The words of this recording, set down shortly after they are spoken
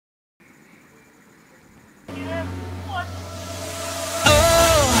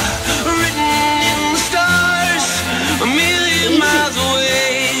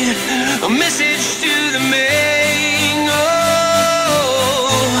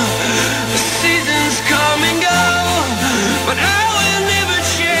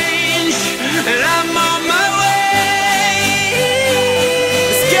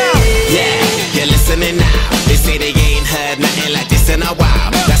running now. They say they ain't heard nothing like this in a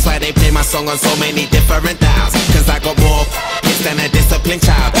while. That's why they play my song on so many different dials. Cause I got more hits than a disciplined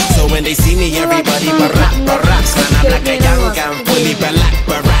child. So when they see me, everybody barack. Man, I'm like a young gun, fully black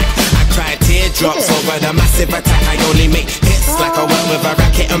barack. I cry teardrops over the massive attack. I only make hits like I work with a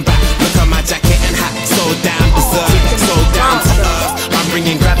racket and back. Look at my jacket and hat, so damn berserk, so down to earth. I'm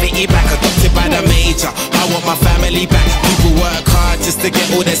bringing gravity back, adopted by the major. I want my family back. People work hard just to get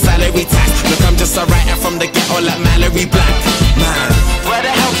all their salary tax. Look, I'm just a writer from the ghetto like Mallory Black. Man, where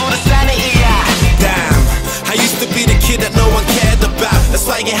the hell's all the sanity at? Damn, I used to be the kid that no one cared about. That's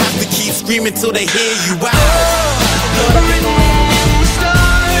why you have to keep screaming till they hear you out.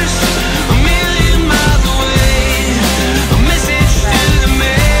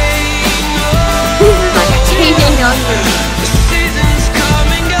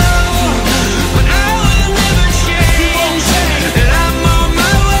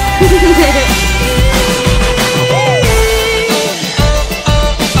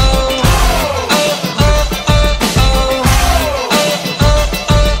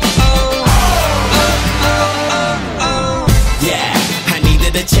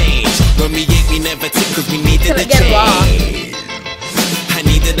 When we ate, we never took, cause we needed a change. I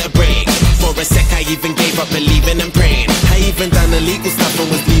needed a break. For a sec, I even gave up believing and praying. I even done illegal stuff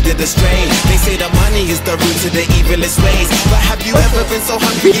and was needed a strain. They say that money is the root to the evilest ways. But have you ever been so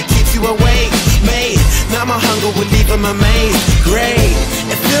hungry it keeps you awake? Mate, now my hunger will leave them amazed. Great,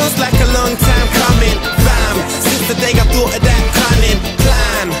 it feels like a long time coming. Fam, since the day I thought of that cunning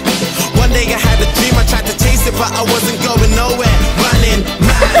plan. One day I had a dream, I tried to chase it, but I wasn't going nowhere. Running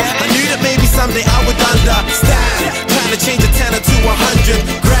mad, I knew that maybe someday I would understand. Trying to change a 10 to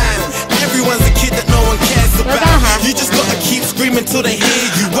 100 grand. Everyone's a kid that no one cares about. You just gotta keep screaming till they hear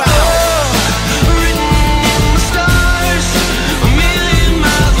you out.